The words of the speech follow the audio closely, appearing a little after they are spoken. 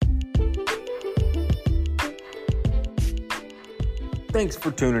Thanks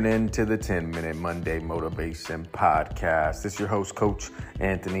for tuning in to the 10-Minute Monday Motivation Podcast. This is your host, Coach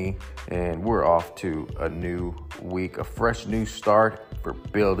Anthony, and we're off to a new week, a fresh new start for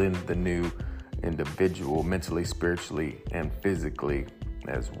building the new individual, mentally, spiritually, and physically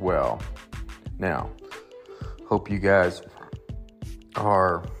as well. Now, hope you guys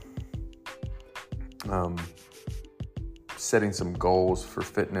are setting some goals for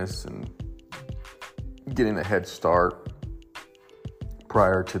fitness and getting a head start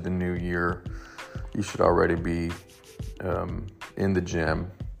prior to the new year. You should already be in the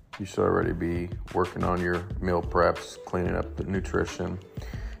gym. You should already be working on your meal preps, cleaning up the nutrition,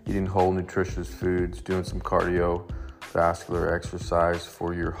 eating whole nutritious foods, doing some cardiovascular exercise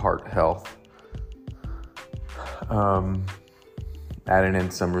for your heart health, adding in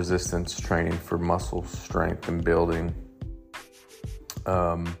some resistance training for muscle strength and building,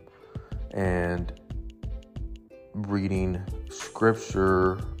 and reading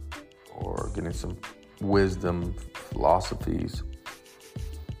scripture or getting some wisdom philosophies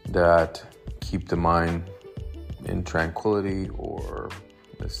that keep the mind in tranquility, or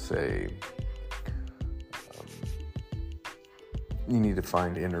let's say you need to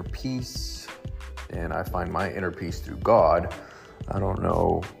find inner peace, and I find my inner peace through God. I don't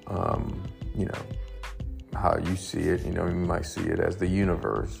know how you see it. You might see it as the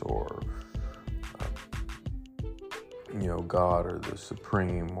universe, or God, or the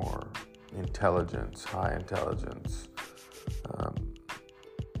supreme, or intelligence, high intelligence.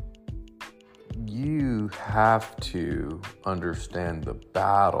 You have to understand the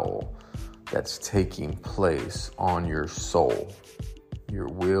battle that's taking place on your soul, your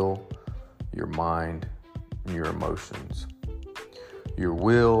will, your mind, and your emotions. Your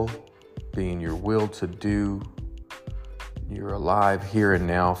will being your will to do. You're alive here and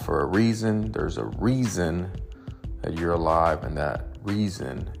now for a reason. There's a reason that you're alive, and that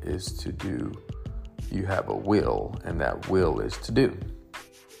reason is to do. You have a will, and that will is to do.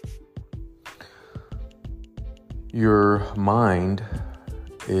 Your mind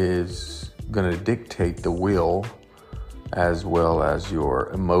is going to dictate the will, as well as your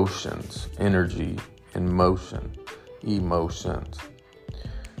emotions, energy and motion, emotions.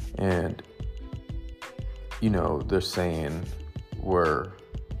 And they're saying where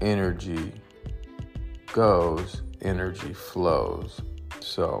energy goes, energy flows.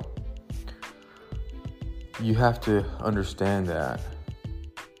 So you have to understand that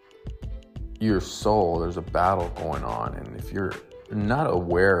your soul, there's a battle going on, and if you're not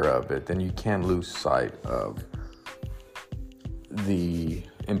aware of it, then you can lose sight of the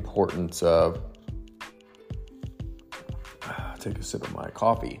importance of take a sip of my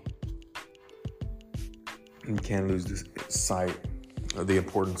coffee. You can't lose this sight of the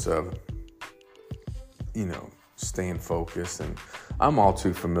importance of staying focused. And I'm all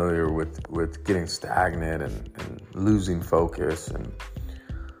too familiar with getting stagnant and losing focus, and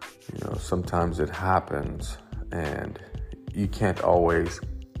sometimes it happens, and you can't always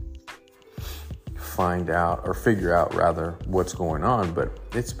figure out what's going on, but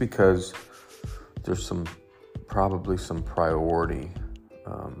it's because there's probably some priority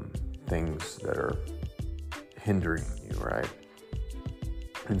things that are hindering you, right?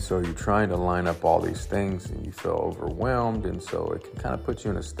 And so you're trying to line up all these things, and you feel overwhelmed, and so it can kind of put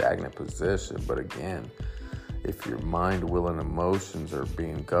you in a stagnant position. But again, if your mind, will, and emotions are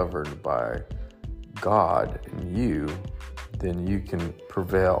being governed by God and you, then you can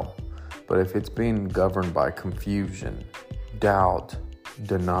prevail. But if it's being governed by confusion, doubt,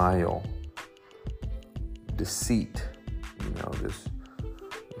 denial, deceit, this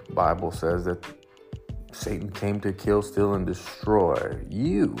Bible says that Satan came to kill, steal, and destroy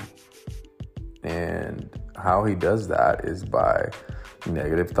you. And how he does that is by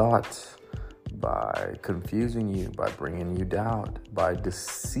negative thoughts, by confusing you, by bringing you doubt, by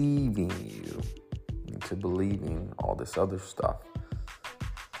deceiving you into believing all this other stuff.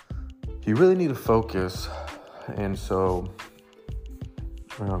 You really need to focus. And so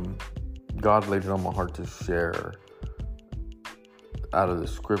God laid it on my heart to share out of the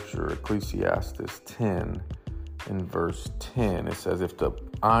scripture, Ecclesiastes 10 in verse 10. It says, if the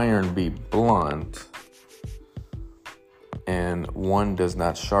iron be blunt and one does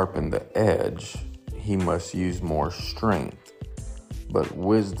not sharpen the edge, he must use more strength. But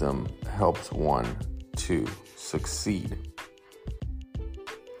wisdom helps one to succeed.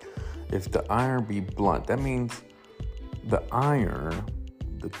 If the iron be blunt, that means the iron,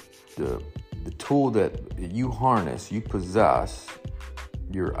 the tool that you harness, you possess,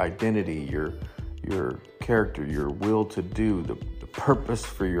 your identity, your character, your will to do, the purpose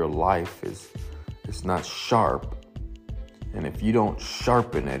for your life is not sharp, And if you don't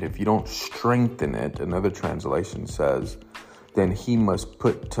sharpen it, if you don't strengthen it, another translation says, then he must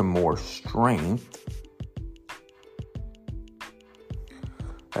put to more strength.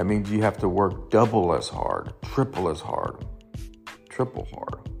 That means you have to work double as hard, triple hard.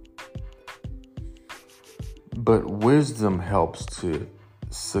 But wisdom helps to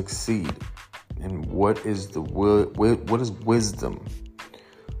succeed. And what is wisdom?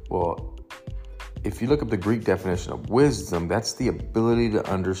 Well, if you look up the Greek definition of wisdom, that's the ability to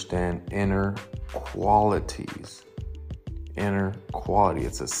understand inner qualities. Inner quality.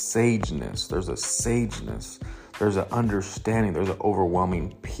 It's a sageness. There's a sageness. There's an understanding. There's an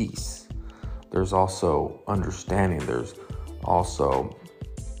overwhelming peace. There's also understanding. There's also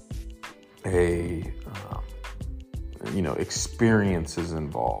experiences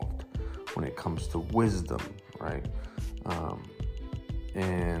involved when it comes to wisdom, right?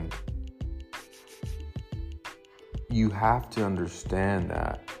 And you have to understand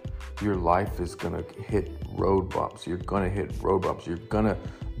that your life is going to hit road bumps. You're going to hit road bumps. You're going to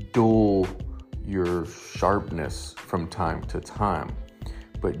dull your sharpness from time to time.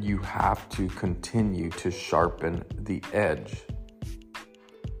 But you have to continue to sharpen the edge.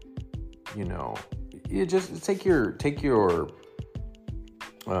 You just take your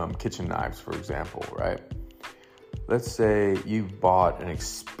kitchen knives, for example, right? Let's say you bought an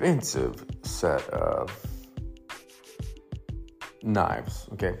expensive set of knives,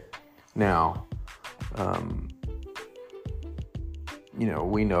 okay? Now,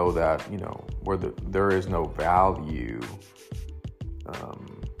 we know that, where there is no value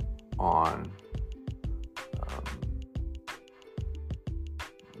on,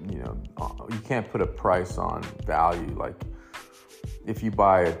 you can't put a price on value. Like if you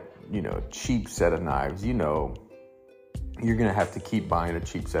buy a cheap set of knives, you're going to have to keep buying a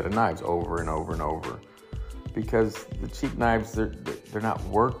cheap set of knives over and over and over, because the cheap knives, they're not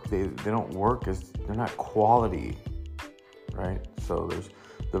they don't work they're not quality, right? So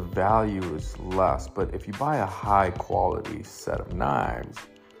the value is less. But if you buy a high quality set of knives,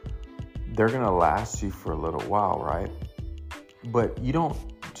 they're going to last you for a little while, right? But you don't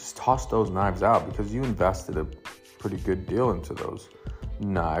just toss those knives out, because you invested a pretty good deal into those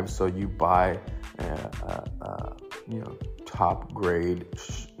knives. So you buy top grade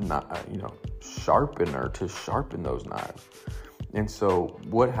sharpener to sharpen those knives. And so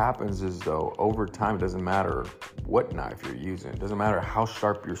what happens is, though, over time, it doesn't matter what knife you're using. It doesn't matter how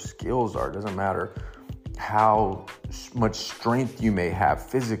sharp your skills are. It doesn't matter how much strength you may have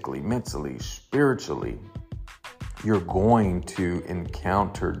physically, mentally, spiritually. You're going to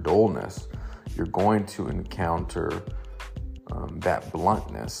encounter dullness. You're going to encounter that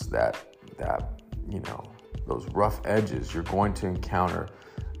bluntness, that those rough edges. You're going to encounter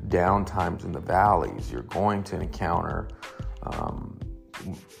down times in the valleys. You're going to encounter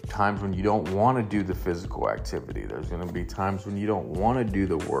times when you don't want to do the physical activity. There's going to be times when you don't want to do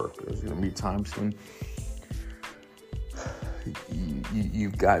the work. There's going to be times when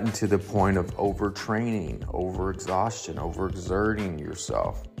you've gotten to the point of overtraining, overexhaustion, overexerting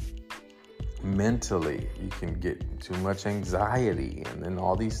yourself. Mentally, you can get too much anxiety, and then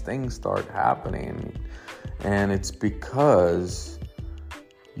all these things start happening. And it's because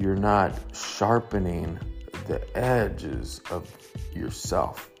you're not sharpening the edges of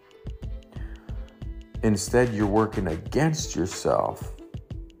yourself. Instead, you're working against yourself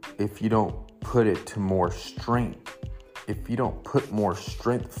if you don't put it to more strength. If you don't put more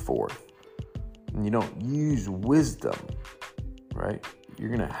strength forth, and you don't use wisdom, right? You're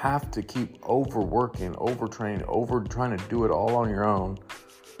going to have to keep overworking, overtraining, trying to do it all on your own.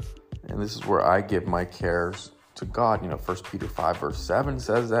 And this is where I give my cares to God. 1 Peter 5 verse 7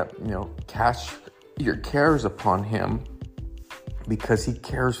 says that, cast your cares upon him because he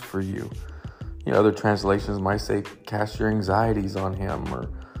cares for you. Other translations might say cast your anxieties on him, or,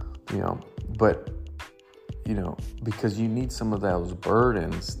 because you need some of those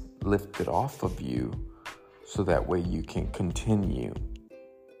burdens lifted off of you so that way you can continue.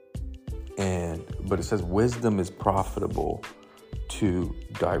 But it says wisdom is profitable to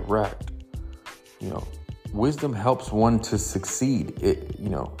direct. Wisdom helps one to succeed.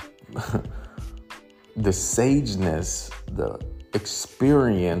 The sageness, the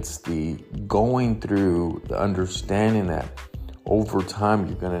experience, the going through, the understanding that over time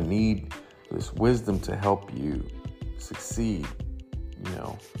you're going to need this wisdom to help you succeed,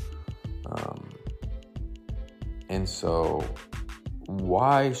 and so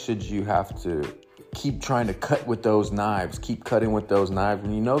why should you have to keep trying to cut with those knives, keep cutting with those knives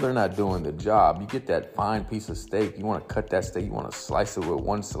when they're not doing the job? You get that fine piece of steak, you want to cut that steak, you want to slice it with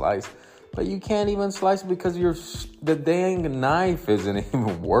one slice. but you can't even slice it because the dang knife isn't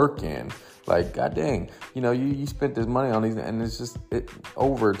even working. Like, god dang, you spent this money on these, and it's just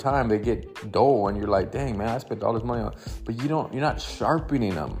over time they get dull, and you're like, dang man, I spent all this money on, but you're not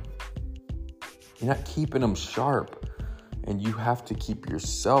sharpening them. You're not keeping them sharp, and you have to keep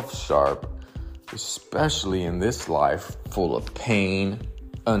yourself sharp, especially in this life full of pain,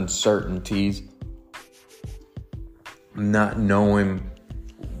 uncertainties, not knowing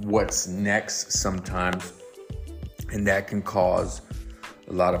what's next sometimes, and that can cause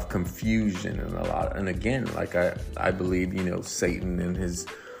a lot of confusion and again, like I believe, Satan and his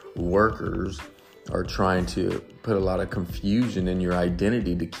workers are trying to put a lot of confusion in your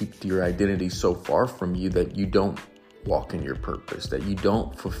identity to keep your identity so far from you that you don't walk in your purpose, that you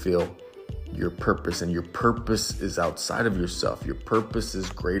don't fulfill your purpose, and your purpose is outside of yourself. Your purpose is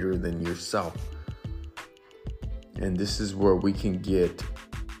greater than yourself. And this is where we can get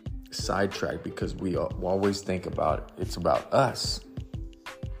sidetracked because we always think about it's about us.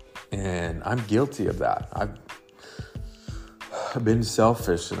 And I'm guilty of that. I've been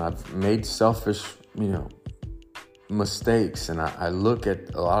selfish, and I've made selfish, mistakes. And I look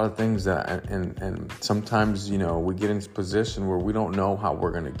at a lot of things and sometimes, we get in this position where we don't know how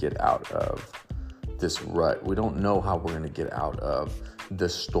we're going to get out of this rut. We don't know how we're going to get out of the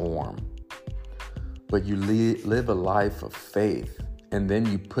storm. But you live a life of faith, and then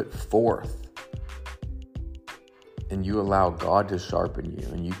you put forth, and you allow God to sharpen you,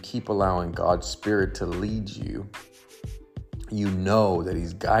 and you keep allowing God's Spirit to lead you. You know that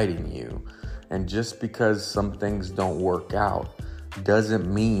He's guiding you. And just because some things don't work out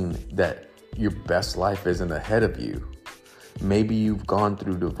doesn't mean that your best life isn't ahead of you. Maybe you've gone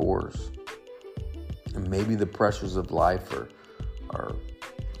through divorce, and maybe the pressures of life are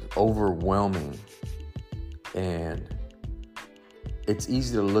overwhelming. And it's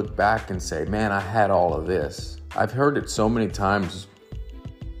easy to look back and say, man, I had all of this. I've heard it so many times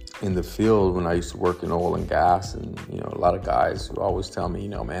in the field when I used to work in oil and gas, and, a lot of guys who always tell me,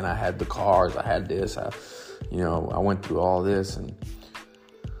 man, I had the cars, I had this, I went through all this. And,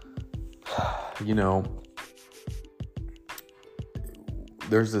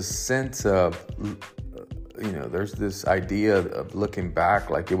 there's a sense of, there's this idea of looking back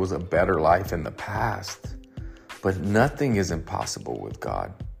like it was a better life in the past. But nothing is impossible with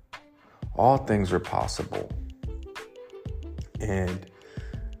God. All things are possible. And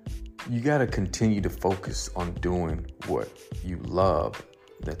you got to continue to focus on doing what you love,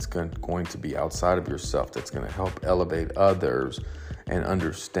 that's going to be outside of yourself, that's going to help elevate others, and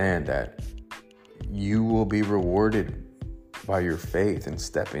understand that you will be rewarded by your faith and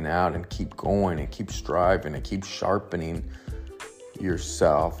stepping out, and keep going and keep striving and keep sharpening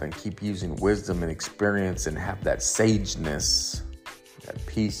yourself, and keep using wisdom and experience, and have that sageness, that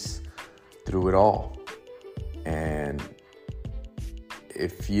peace through it all. And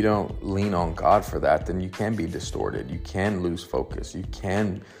if you don't lean on God for that, then you can be distorted. You can lose focus. You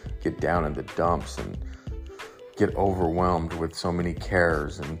can get down in the dumps and get overwhelmed with so many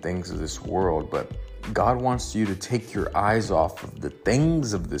cares and things of this world. But God wants you to take your eyes off of the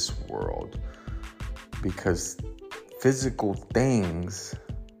things of this world, because physical things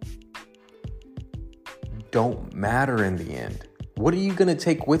don't matter in the end. What are you going to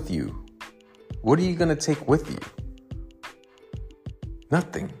take with you? What are you going to take with you?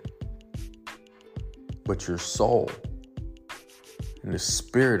 Nothing. But your soul and the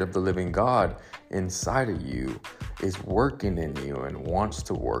Spirit of the living God inside of you is working in you, and wants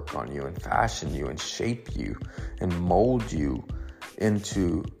to work on you, and fashion you, and shape you, and mold you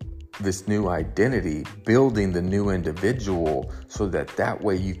into this new identity, building the new individual, so that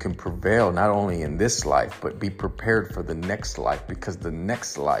way you can prevail not only in this life, but be prepared for the next life, because the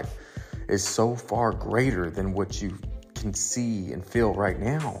next life is so far greater than what you can see and feel right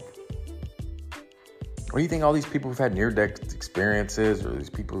now. What do you think all these people who've had near-death experiences, or these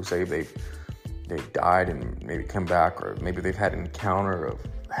people who say they've died and maybe come back, or maybe they've had an encounter of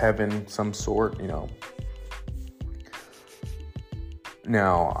heaven, some sort,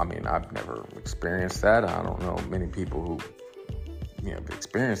 Now, I've never experienced that. I don't know many people who, have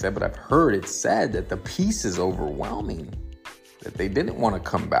experienced that, but I've heard it said that the peace is overwhelming, that they didn't want to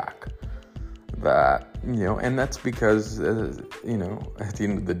come back. That, and that's because, at the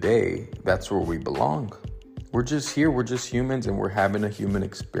end of the day, that's where we belong. We're just here. We're just humans, and we're having a human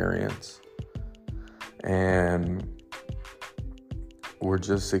experience. And we're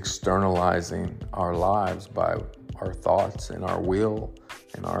just externalizing our lives by our thoughts and our will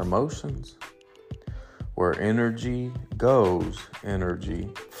and our emotions. Where energy goes, energy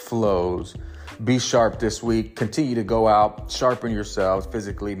flows. Be sharp this week. Continue to go out, sharpen yourselves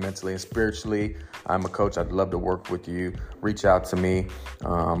physically, mentally, and spiritually. I'm a coach. I'd love to work with you. Reach out to me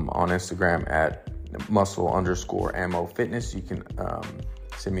on Instagram at muscle_ammo fitness. You can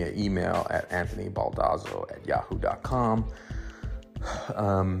send me an email at anthonybaldazzo@yahoo.com.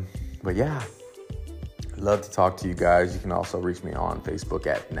 But yeah, love to talk to you guys. You can also reach me on Facebook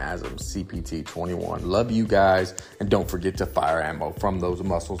at NASMCPT21. Love you guys. And don't forget to fire ammo from those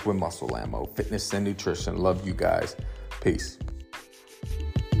muscles with muscle ammo, fitness and nutrition. Love you guys. Peace.